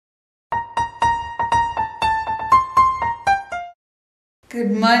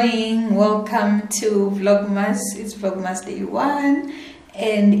Good morning, welcome to Vlogmas. It's Vlogmas day 1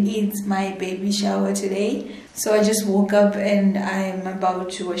 and it's my baby shower today. So I just woke up and I'm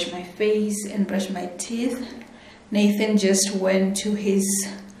about to wash my face and brush my teeth. Nathan just went to his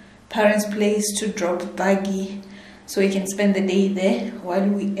parents' place to drop Baggy so he can spend the day there while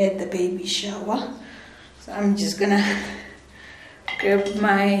we at the baby shower. So I'm just gonna grab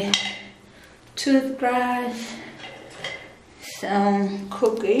my toothbrush, some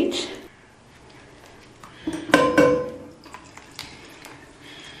Colgate,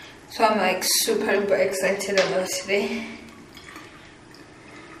 so I'm like super excited about today.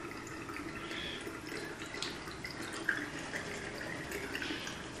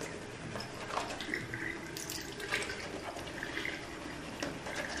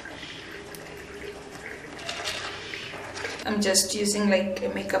 I'm just using like a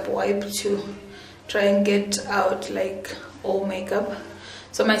makeup wipe to try and get out like all makeup.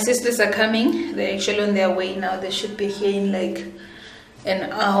 So my sisters are coming. They're actually on their way now. They should be here in like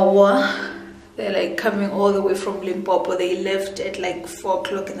an hour. They're like coming all the way from Limpopo. They left at like 4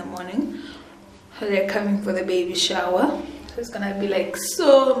 o'clock in the morning. So they're coming for the baby shower. So it's gonna be like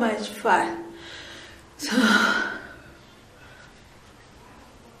so much fun. So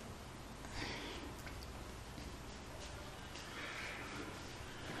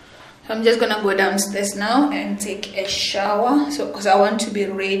I'm just gonna go downstairs now and take a shower. So because I want to be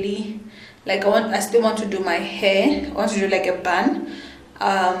ready, like I still want to do my hair. I want to do like a bun,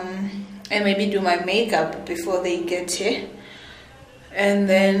 and maybe do my makeup before they get here, and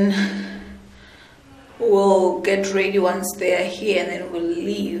then we'll get ready once they are here, and then we'll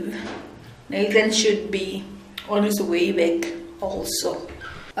leave. Nathan should be on his way back also.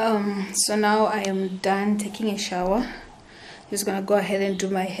 So now I am done taking a shower. Just gonna go ahead and do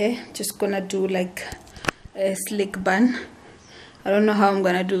my hair. Just gonna do like a slick bun. I don't know how I'm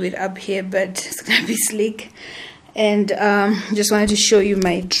gonna do it up here, but it's gonna be slick. And just wanted to show you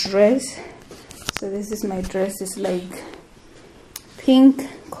my dress. So this is my dress. It's like pink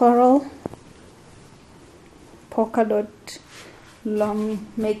coral polka dot long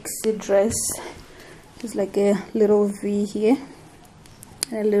maxi dress. It's like a little V here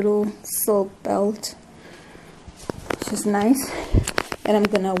and a little silk belt, which is nice. And I'm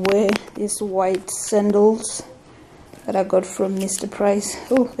gonna wear these white sandals that I got from Mr. Price.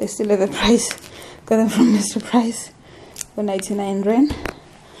 Oh, they still have a price. Got them from Mr. Price for 99 Rand.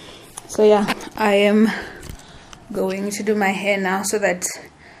 So yeah, I am going to do my hair now so that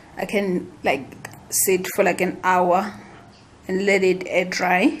I can like sit for like an hour and let it air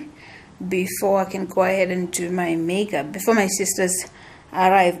dry before I can go ahead and do my makeup. Before my sisters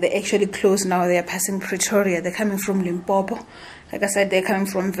arrive, they actually close now. They are passing Pretoria. They're coming from Limpopo. Like I said, they're coming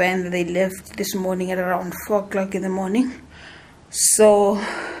from Van. They left this morning at around 4 o'clock in the morning. So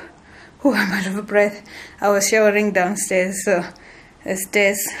I'm out of breath. I was showering downstairs, so the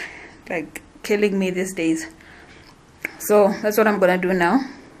stairs like killing me these days. So that's what I'm gonna do now.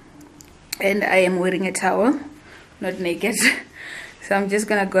 And I am wearing a towel, not naked. So I'm just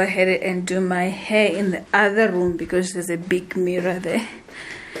gonna go ahead and do my hair in the other room because there's a big mirror there.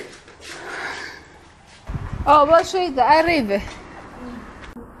 Oh, what's the arrive?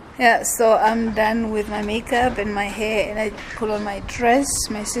 Yeah, so I'm done with my makeup and my hair, and I put on my dress.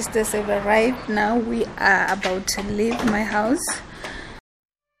 My sisters have arrived. Now we are about to leave my house.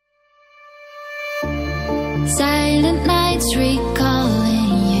 Silent nights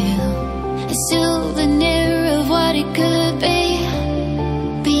recalling you, a souvenir of what it could be.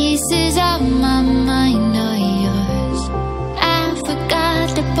 Pieces of my mind are yours. I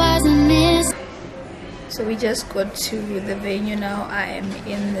forgot the parts I missed. So we just got to the venue now. I am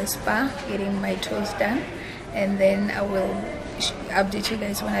in the spa getting my toes done, and then I will update you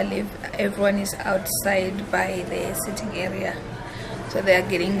guys when I leave. Everyone is outside by the sitting area, so they are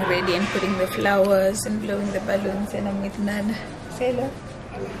getting ready and putting the flowers and blowing the balloons, and I'm with Nana. Say hello.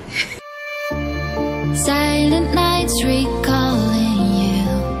 Silent nights recalling you,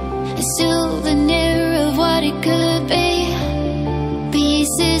 a souvenir of what it could be.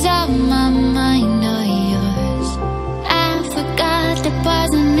 Pieces of my mind are yours. I forgot the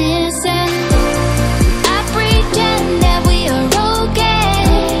parts I'm missing. I pretend that we are okay,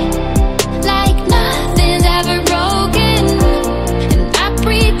 like nothing's ever broken. And I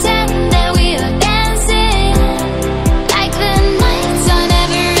pretend that we are dancing, like the nights are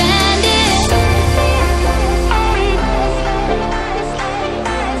never ending.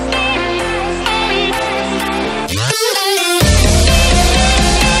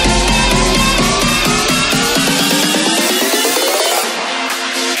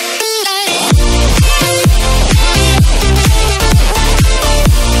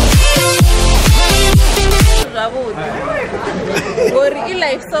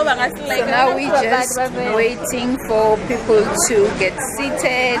 just waiting for people to get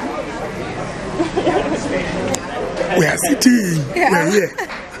seated. We are sitting. Yeah. We are here.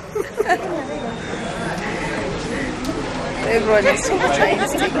 Everyone is trying to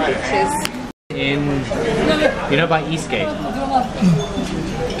take pictures. You know, by Eastgate.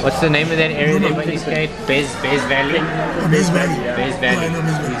 What's the name of that area there by Eastgate? Bez Valley? Bez Valley. Bez Valley. No, I know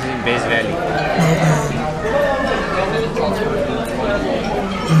Bez Valley. He's in Bez Valley.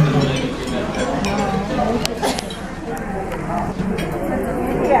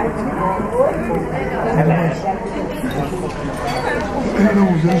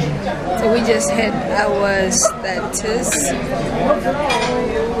 So we just had our starters,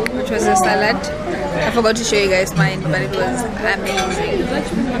 which was a salad. I forgot to show you guys mine, but it was amazing.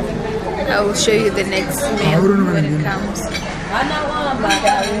 I will show you the next meal when it comes.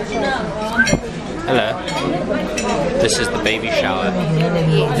 Hello. This is the baby shower.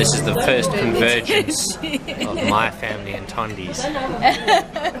 This is the first convergence of my family and Tondi's.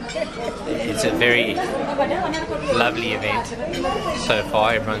 It's a very lovely event so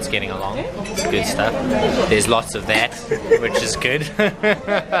far. Everyone's getting along. It's good stuff. There's lots of that, which is good.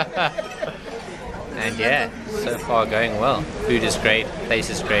 And yeah, so far going well. Food is great, place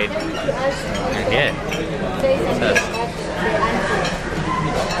is great. And yeah. So,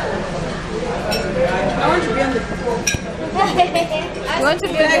 I want to be on the You want to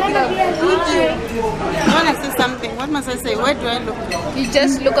be on the vlog? I want to say something. What must I say? Where do I look? You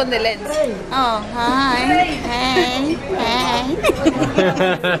just look on the lens. Oh, hi. Hey.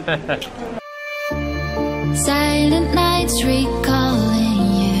 Silent nights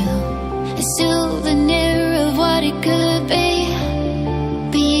recalling you, a souvenir of what it could be.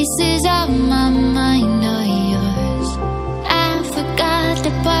 Pieces of my mind are yours. I forgot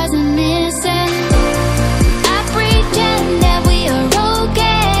the parts I'm missing. I pretend that we are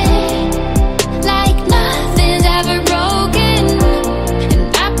okay, like nothing's ever broken. And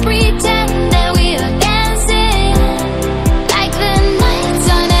I pretend that we are dancing, like the nights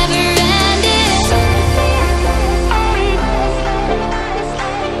are never ending.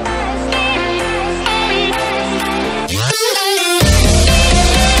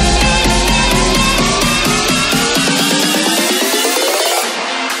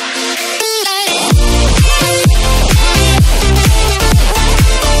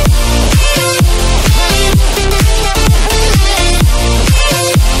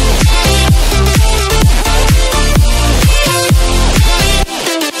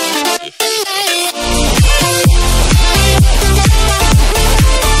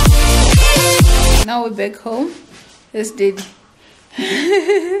 Now we're back home. Let's did.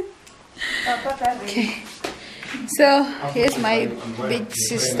 Okay. So here's my big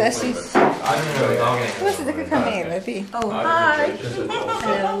sister. She's oh, hi.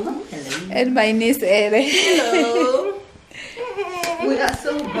 Hello. And my niece Ere. Hello. We are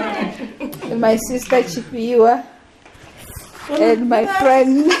so bad. And my sister Chipiwa. And my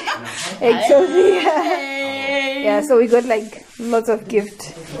friend Exovia. Yeah, so we got like lots of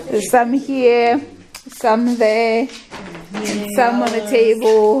gifts. There's some here, some there, and some on the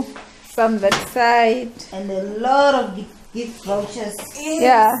table, some that side. And a lot of gift vouchers.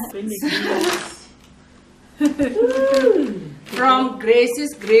 Yeah. From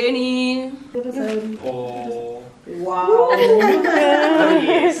Grace's Granny. oh. Wow.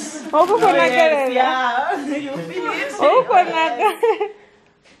 Yes. Yeah. You feel it?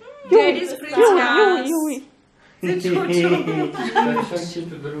 Daddy's Christmas. Don't keep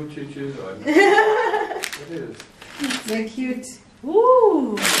the little choo-choos on. It is. They're cute.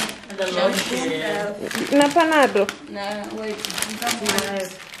 Ooh. Na panado. No, wait.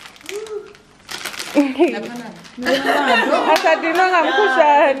 Akadino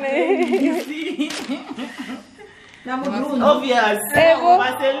ngamkhushane. Obvious. Evo.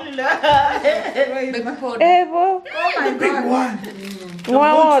 Evo. Oh my God.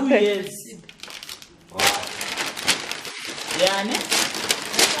 Mwawote.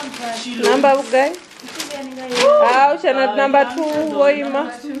 Number guy. Number 2 woima.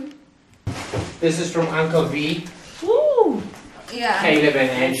 This is from Uncle V, Yeah. Caleb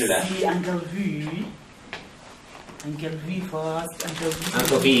and Angela. Uncle V. Uncle V first. Uncle V.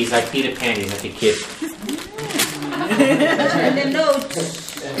 Uncle V is like Peter Pan, he's like a kid. And the note.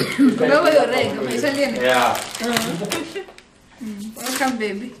 Remember your ring. Yeah. Welcome,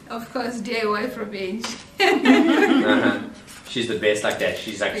 baby. Of course, DIY from Angie. She's the best like that.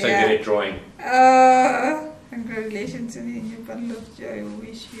 She's like so Yeah. good at drawing. Congratulations on your new bundle of joy. We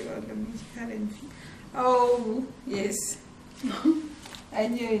wish you all the most talent. Oh, yes. I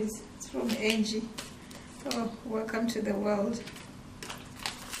knew it. It's from Angie. Oh, welcome to the world.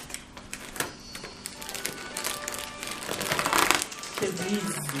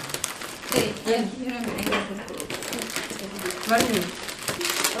 Hey, yeah, you know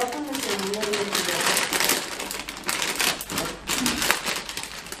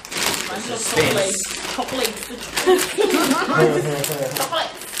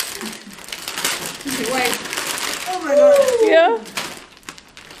Oh my god. Yeah.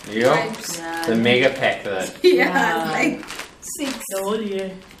 Yup. The mega pack though. Yeah, like 6. The whole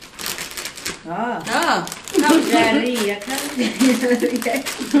year. Ah. Ah, Gary, I can't.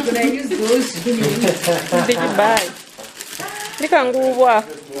 Could I use those? Big bag. Nikangubwa.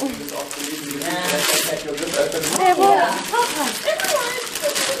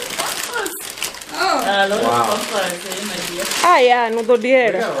 A lot Wow. of conference, my dear. Ah, yeah, no do We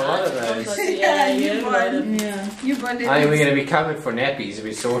dinheiro. got a lot of those. Yeah, you yeah, won. yeah. You bought it. I think we're going to be covered for nappies if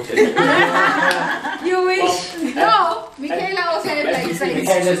we sorted. You wish. No, Michaela also had like size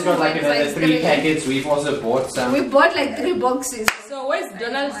Michaela's got like 2 and another size 3 3. packets. We've also bought some. We bought like 3 boxes. So where's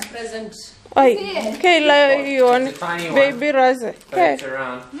Donald's present? Oi, Kayla, you on It's a tiny one. baby Rose. But Okay. it's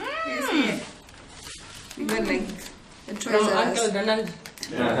around. We got like a From Toys R Uncle Us Donald.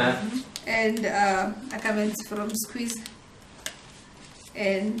 Uh-huh. and accountants from Squeeze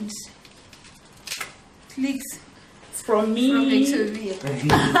and Clicks From from me. XOV.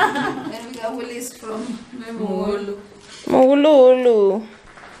 And we got Willis from Memo. Mugululu.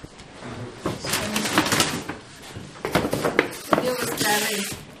 There was Karen.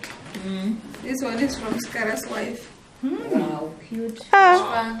 This one is from Skara's wife. Wow, cute.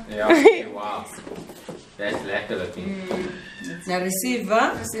 Ah, Yeah, okay, wow. That's lekker looking. Now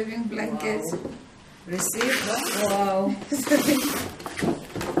receiver. Receiving blankets. Receiver. Wow.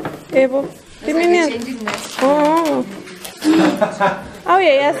 Ebo. It's Give like me a a changing mat. Oh. Oh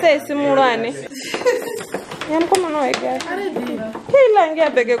yeah, say simulane. Yam como no é guy. Kayla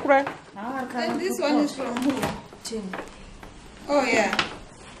ngiyabheke kura. And this one is from who? Oh yeah.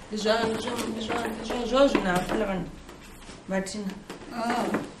 George now, Martina. Oh.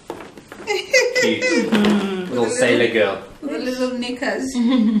 Cute. Little sailor girl. The little knickers.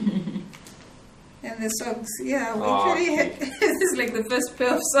 And the socks. Yeah, we Aw, actually had, this is like the first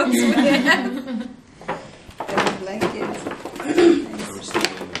pair of socks we had. And the blankets.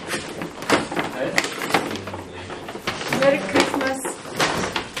 Merry Christmas.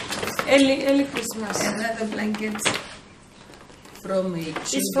 Early Christmas. And another blanket. From me.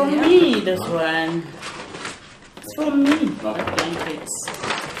 It's for me, this one. It's for me. Blankets.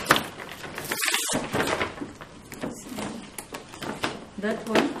 That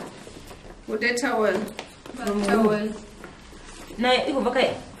one. With a towel. Towel. No, you go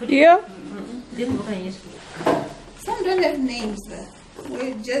back. Yeah. Some don't have names there.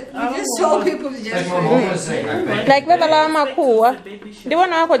 We just told people to just Like my mom was saying, I think. Like vevalawa makhuwa.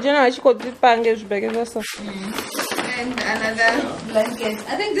 Ndivona wako jena vachikodzipange zvibheke so. And another blanket.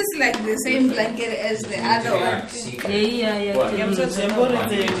 I think this is like the same blanket as the other one. Yeah.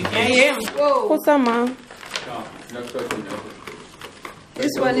 Whoa. Kusama.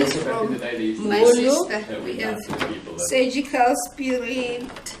 This one is from my sister. We have surgical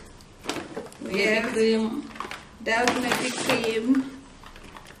spirit. We have dark nappy cream.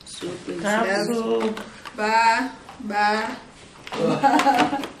 Capsule. Bar.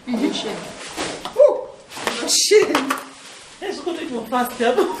 Shit. Let's go to it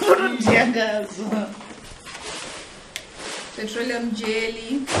faster. Petroleum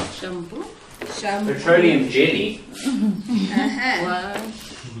jelly. Shampoo. Shampoo. Petroleum jelly.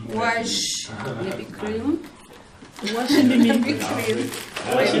 Wash. Nappy cream. Nappy cream.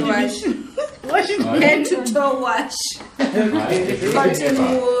 Wash. Head to toe wash. Cotton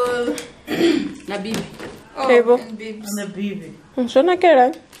wool. Nabibi. Oh, Ebo. and bibs. And the baby. Shona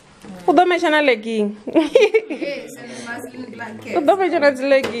kera. Udomeshana legging. Yes, and muslin blanket. Udomeshana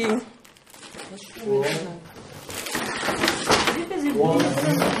legging. It's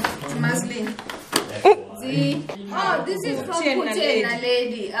muslin. Oh, this is from Putena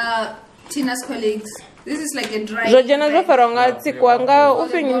lady. Tina's colleagues. This is like a dry. Zojena zoferonga tsikwanga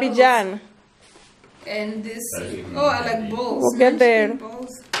ufinyimbi jana. And this. Oh, I like bowls. We'll get there. Munchkin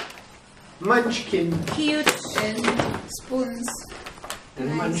bowls. Munchkin. Cute. And spoons.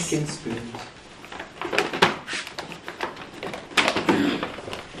 And munchkin spoon.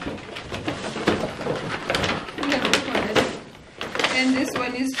 And this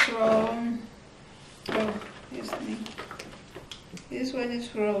one is from. Oh, here's the name. This one is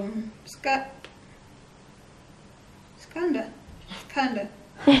from Skanda.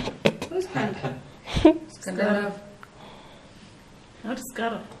 Who's Skanda? Skandarav. Not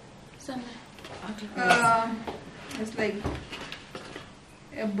scarf. It's like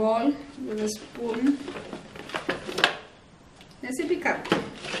a ball with a spoon. Let's pick up.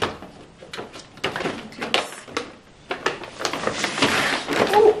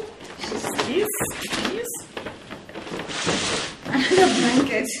 Oh, Yes. the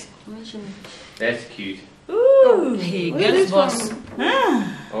blanket. That's cute. Ooh. Hey, Where is girls boss.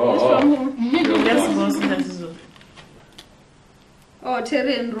 from? Oh, Girls boss. That is all. Oh,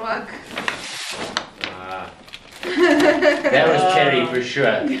 Terry and Rock. that was Terry for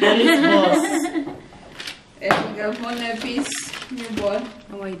sure. Girls boss. And we got one piece. Newborn.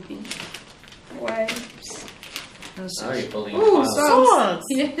 White piece. Wipes. Oh, you're pulling Ooh, a socks.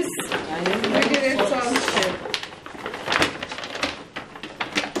 Yes. Look at that socks.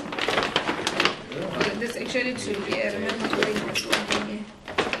 Oh, this actually should be. I remember doing this one here.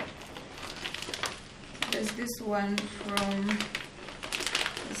 There's this one from.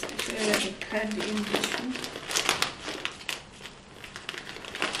 It's actually like a card in this one.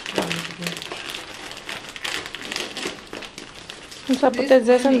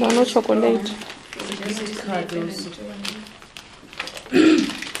 Ngisaputezesa ndano chocolate. This card also.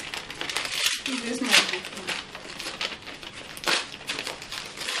 This notebook.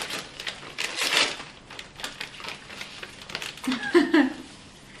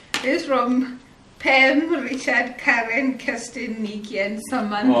 This from Pam, Richard, Karen, Kirsten, Nikki, and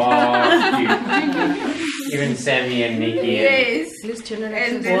Samantha. Oh, cute. Even Sammy and Nikki. Yes.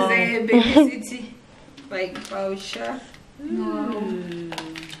 And there's a baby city like voucher.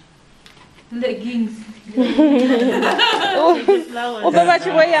 Leggings. Ubaba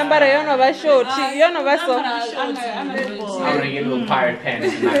chiweyambara yona va short, yona va so. I'm gonna get little pirate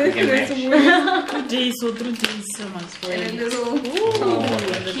pants and not get match. 2 days or 3 days, so much for And a it. little And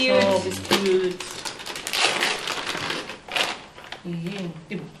the top is cute.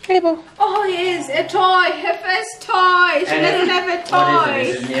 Ebo. oh yes, a toy, her first toy. She doesn't have a What is toy. it?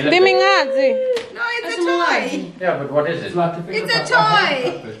 Is it an elephant? Limingazi. No, it's a toy. Yeah, but what is it? It's a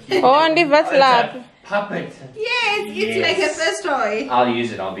toy. Oh, ndiva It's slap. a puppet. Yes, it's like her first toy. I'll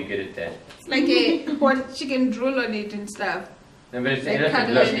use it. I'll be good at that. It's like a what she can drool on it and stuff. No, but it's Like an elephant.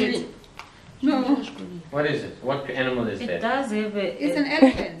 cuddle on Look. it. No, What is it? What animal is It that? does have a. it's an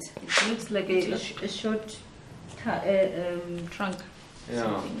elephant. It looks like a short trunk. Yeah.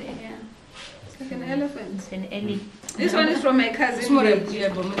 Something there. Yeah, it's like an elephant. An Ellie. This one is from my cousin.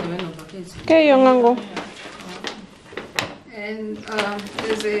 Ke yongango. And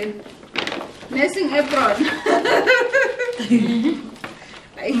there's a nursing apron.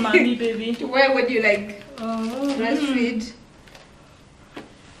 Like, Mommy, baby. to wear when you like breastfeed.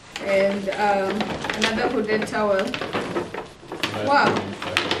 And another hooded towel. Wow,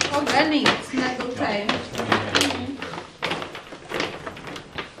 organic snuggle time.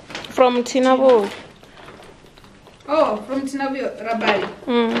 From Tinabo. Oh, from Tinabu Rabari.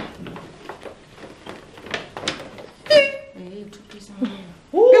 Mm.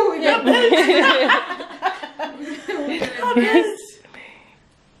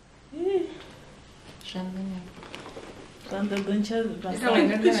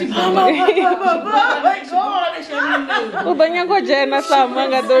 Ubanya ko jena sama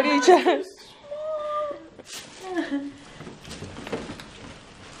ngadolicha.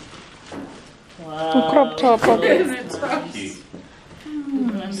 Wow. Crop top. Okay. Cute.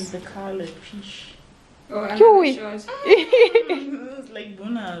 And the color peach. Oh, Chewy. It's like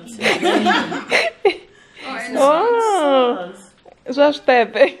donuts. Oh, and Oh. Swa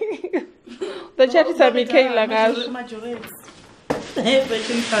stepe. The chat is a Michaela guys.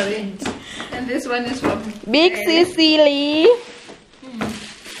 and this one is from Big Cecily.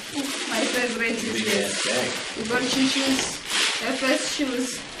 my favorite is this. We got shoes. FS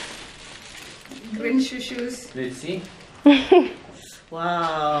shoes. Green shoes. Let's see.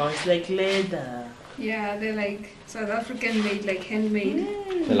 Wow, it's like leather. Yeah, they're like South African made, like handmade.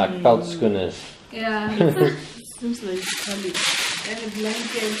 They're like felt schooners. Yeah. Seems like solid. And a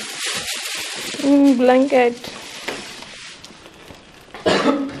blanket. Blanket.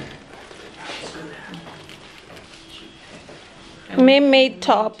 Made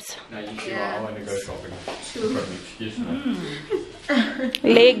tops. No, you two I want to go shopping. Two. Got an excuse now.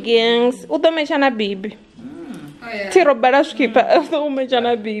 Leggings. Utomechana bibi. Oh yeah. Tiro bara skipa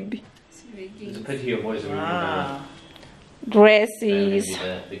utomechana bibi. It's a pity your boys are moving now. Dresses.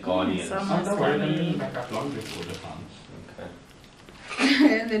 The Guardians. Oh, don't worry, them didn't back up long before the funds.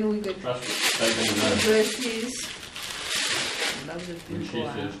 Okay. And then we got Trust me, they didn't know. dresses. When she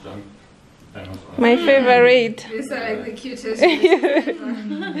says don't, they must ask. My favorite. These are like the cutest.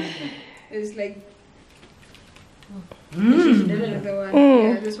 It's like the one.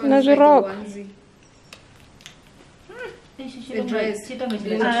 Yeah, this one is like the Nazirok. onesie. The dress.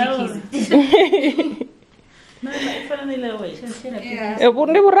 Yeah.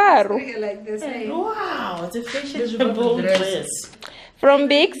 Like this. Wow, it's a fashionable dress. From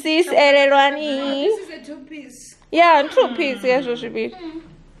Pixie, Elelwani. This is a two-piece. Yeah, 2-piece. Yeah, so should be.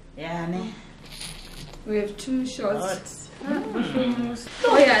 Yeah, ne. We have 2 shorts.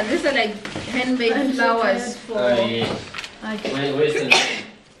 Oh yeah, these are like handmade flowers for. Oh yeah. Where's the name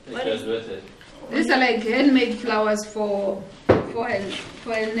that goes with it? These are like handmade flowers for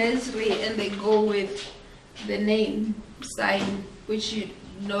a nursery, and they go with the name sign, which you're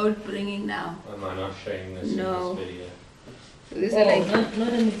not bringing now. Am I not showing this No. in this video? So these are like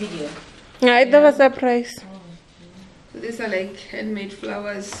Not in the video. Yeah, that was a surprise. so these are like handmade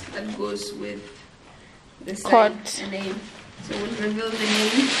flowers that goes with the sign Cut. and name. So we'll reveal the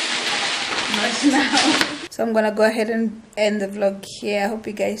name not now. So I'm gonna go ahead and end the vlog here. I hope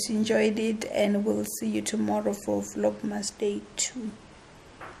you guys enjoyed it, and we'll see you tomorrow for Vlogmas Day 2.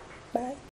 Bye.